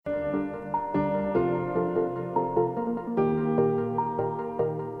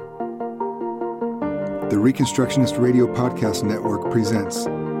The Reconstructionist Radio Podcast Network presents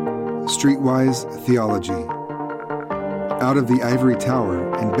Streetwise Theology. Out of the ivory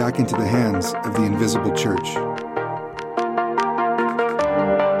tower and back into the hands of the invisible church.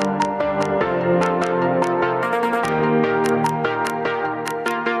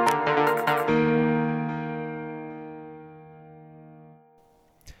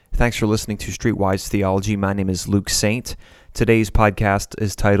 Thanks for listening to Streetwise Theology. My name is Luke Saint. Today's podcast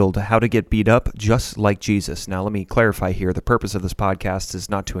is titled How to Get Beat Up Just Like Jesus. Now, let me clarify here. The purpose of this podcast is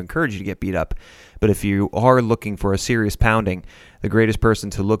not to encourage you to get beat up, but if you are looking for a serious pounding, the greatest person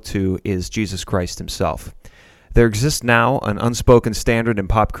to look to is Jesus Christ himself. There exists now an unspoken standard in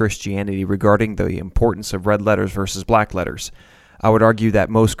pop Christianity regarding the importance of red letters versus black letters. I would argue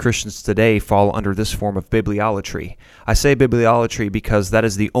that most Christians today fall under this form of bibliolatry. I say bibliolatry because that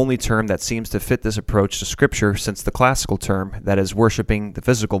is the only term that seems to fit this approach to Scripture, since the classical term, that is worshiping the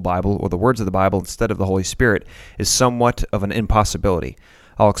physical Bible or the words of the Bible instead of the Holy Spirit, is somewhat of an impossibility.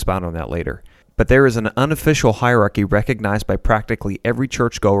 I'll expound on that later. But there is an unofficial hierarchy recognized by practically every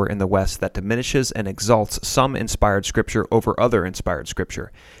churchgoer in the West that diminishes and exalts some inspired Scripture over other inspired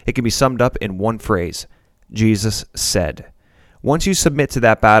Scripture. It can be summed up in one phrase: Jesus said. Once you submit to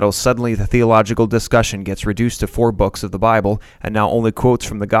that battle, suddenly the theological discussion gets reduced to 4 books of the Bible, and now only quotes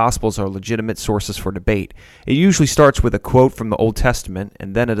from the Gospels are legitimate sources for debate. It usually starts with a quote from the Old Testament,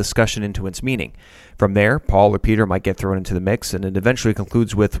 and then a discussion into its meaning. From there, Paul or Peter might get thrown into the mix, and it eventually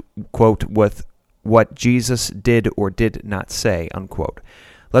concludes with, quote, with what Jesus did or did not say, unquote.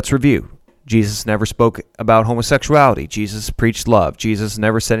 Let's review. Jesus never spoke about homosexuality. Jesus preached love. Jesus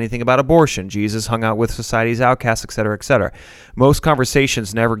never said anything about abortion. Jesus hung out with society's outcasts, etc., etc. Most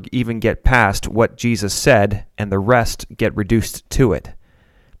conversations never even get past what Jesus said, and the rest get reduced to it.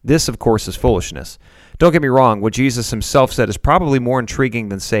 This, of course, is foolishness. Don't get me wrong, what Jesus himself said is probably more intriguing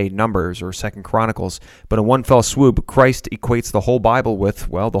than, say, Numbers or 2 Chronicles, but in one fell swoop, Christ equates the whole Bible with,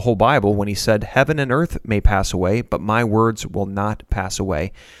 well, the whole Bible when he said, "Heaven and earth may pass away, but my words will not pass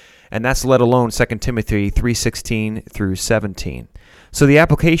away." And that's let alone 2 Timothy 3:16 through 17. So the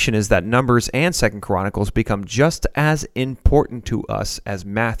application is that Numbers and 2 Chronicles become just as important to us as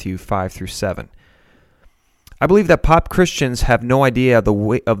Matthew 5 through 7. I believe that pop Christians have no idea of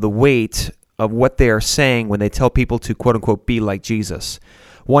the weight of what they are saying when they tell people to quote-unquote be like Jesus.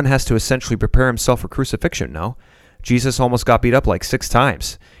 One has to essentially prepare himself for crucifixion, no? Jesus almost got beat up like 6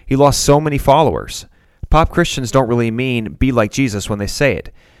 times. He lost so many followers. Pop Christians don't really mean be like Jesus when they say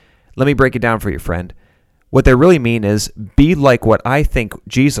it. Let me break it down for you, friend. What they really mean is, be like what I think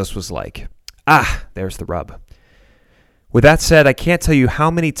Jesus was like. There's the rub. With that said, I can't tell you how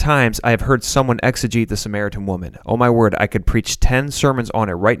many times I have heard someone exegete the Samaritan woman. Oh my word, I could preach 10 sermons on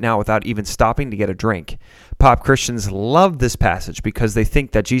it right now without even stopping to get a drink. Pop Christians love this passage because they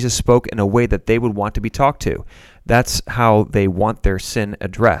think that Jesus spoke in a way that they would want to be talked to. That's how they want their sin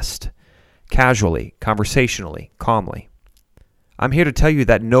addressed. Casually, conversationally, calmly. I'm here to tell you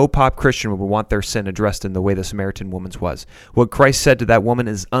that no pop Christian would want their sin addressed in the way the Samaritan woman's was. What Christ said to that woman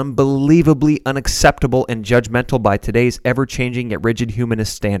is unbelievably unacceptable and judgmental by today's ever-changing yet rigid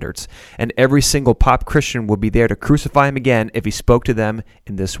humanist standards. And every single pop Christian would be there to crucify him again if he spoke to them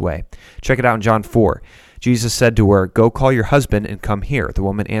in this way. Check it out in John 4. Jesus said to her, "Go call your husband and come here." The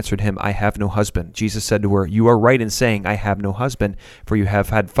woman answered him, "I have no husband." Jesus said to her, "You are right in saying, 'I have no husband,' for you have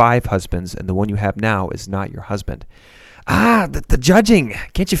had 5 husbands, and the one you have now is not your husband." The judging.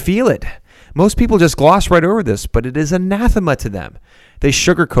 Can't you feel it? Most people just gloss right over this, but it is anathema to them. They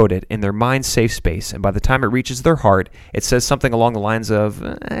sugarcoat it in their mind's safe space, and by the time it reaches their heart, it says something along the lines of,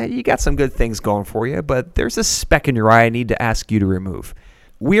 you got some good things going for you, but there's a speck in your eye I need to ask you to remove.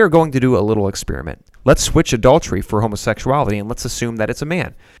 We are going to do a little experiment. Let's switch adultery for homosexuality, and let's assume that it's a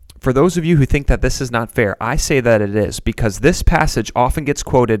man. For those of you who think that this is not fair, I say that it is, because this passage often gets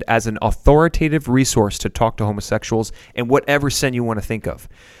quoted as an authoritative resource to talk to homosexuals in whatever sin you want to think of.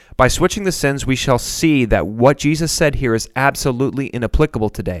 By switching the sins, we shall see that what Jesus said here is absolutely inapplicable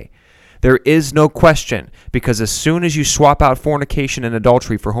today. There is no question, because as soon as you swap out fornication and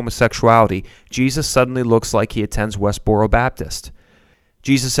adultery for homosexuality, Jesus suddenly looks like he attends Westboro Baptist.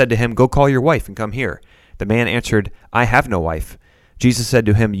 Jesus said to him, "Go call your wife and come here." The man answered, "I have no wife." Jesus said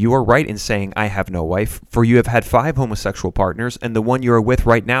to him, "You are right in saying, 'I have no wife,' for you have had 5 homosexual partners, and the one you are with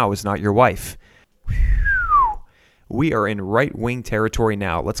right now is not your wife." We are in right-wing territory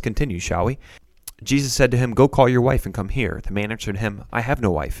now. Let's continue, shall we? Jesus said to him, "Go call your wife and come here." The man answered him, "I have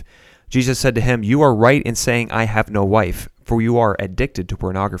no wife." Jesus said to him, "You are right in saying, 'I have no wife,' for you are addicted to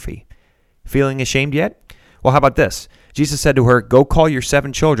pornography." Feeling ashamed yet? Well, how about this? Jesus said to her, "Go call your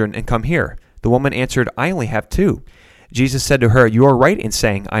 7 children and come here." The woman answered, "I only have 2." Jesus said to her, "You are right in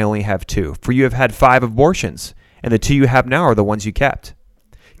saying, I only have 2, for you have had 5 abortions, and the 2 you have now are the ones you kept."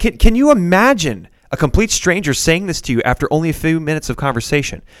 Can you imagine a complete stranger saying this to you after only a few minutes of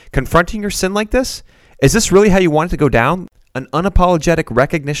conversation? Confronting your sin like this? Is this really how you want it to go down? An unapologetic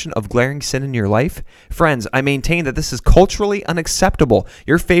recognition of glaring sin in your life? Friends, I maintain that this is culturally unacceptable.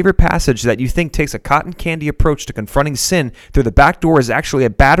 Your favorite passage that you think takes a cotton candy approach to confronting sin through the back door is actually a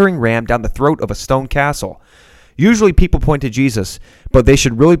battering ram down the throat of a stone castle. Usually people point to Jesus, but they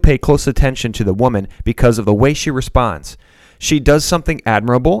should really pay close attention to the woman because of the way she responds. She does something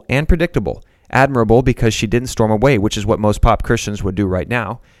admirable and predictable. Admirable because she didn't storm away, which is what most pop Christians would do right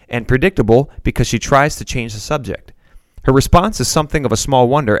now, and predictable because she tries to change the subject. Her response is something of a small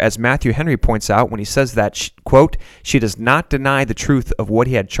wonder, as Matthew Henry points out when he says that, quote, "She does not deny the truth of what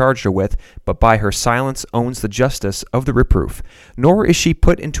he had charged her with, but by her silence owns the justice of the reproof. Nor is she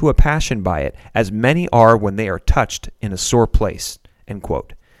put into a passion by it, as many are when they are touched in a sore place," end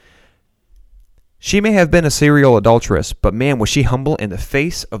quote. She may have been a serial adulteress, but man, was she humble in the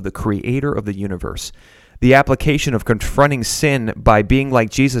face of the creator of the universe. The application of confronting sin by being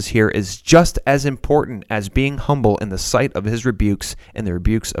like Jesus here is just as important as being humble in the sight of his rebukes and the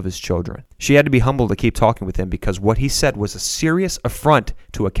rebukes of his children. She had to be humble to keep talking with him because what he said was a serious affront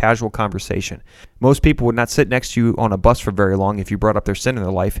to a casual conversation. Most people would not sit next to you on a bus for very long if you brought up their sin in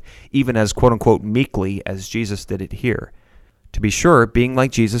their life, even as quote-unquote meekly as Jesus did it here. To be sure, being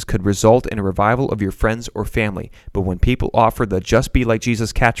like Jesus could result in a revival of your friends or family, but when people offer the "just be like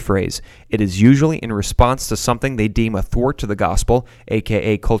Jesus" catchphrase, it is usually in response to something they deem a thwart to the gospel,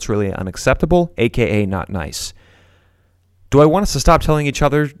 aka culturally unacceptable, aka not nice. Do I want us to stop telling each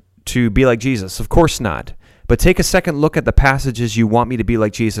other to be like Jesus? Of course not. But take a second look at the passages you want me to be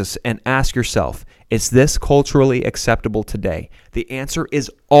like Jesus and ask yourself, is this culturally acceptable today? The answer is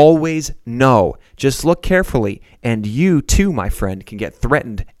always no. Just look carefully, and you too, my friend, can get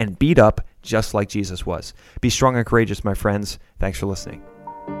threatened and beat up just like Jesus was. Be strong and courageous, my friends. Thanks for listening.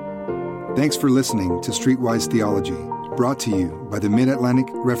 Thanks for listening to Streetwise Theology, brought to you by the Mid-Atlantic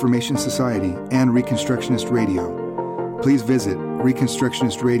Reformation Society and Reconstructionist Radio. Please visit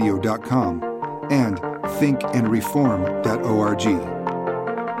reconstructionistradio.com and thinkandreform.org.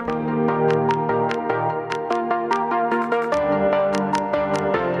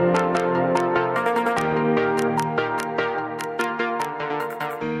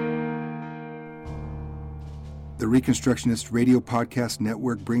 The Reconstructionist Radio Podcast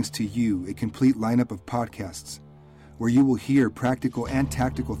Network brings to you a complete lineup of podcasts where you will hear practical and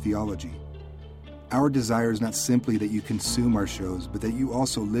tactical theology. Our desire is not simply that you consume our shows, but that you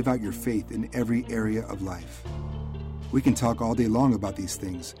also live out your faith in every area of life. We can talk all day long about these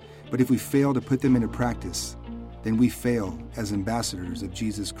things, but if we fail to put them into practice, then we fail as ambassadors of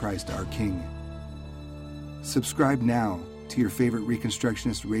Jesus Christ, our King. Subscribe now to your favorite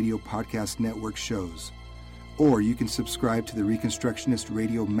Reconstructionist Radio Podcast Network shows, or you can subscribe to the Reconstructionist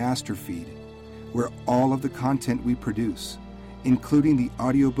Radio Master Feed, where all of the content we produce, including the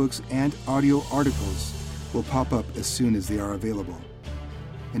audiobooks and audio articles, will pop up as soon as they are available.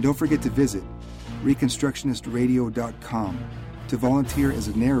 And don't forget to visit reconstructionistradio.com to volunteer as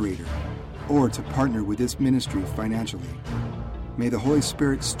a narrator or to partner with this ministry financially. May the Holy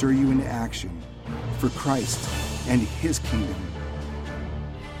Spirit stir you into action for Christ and His kingdom.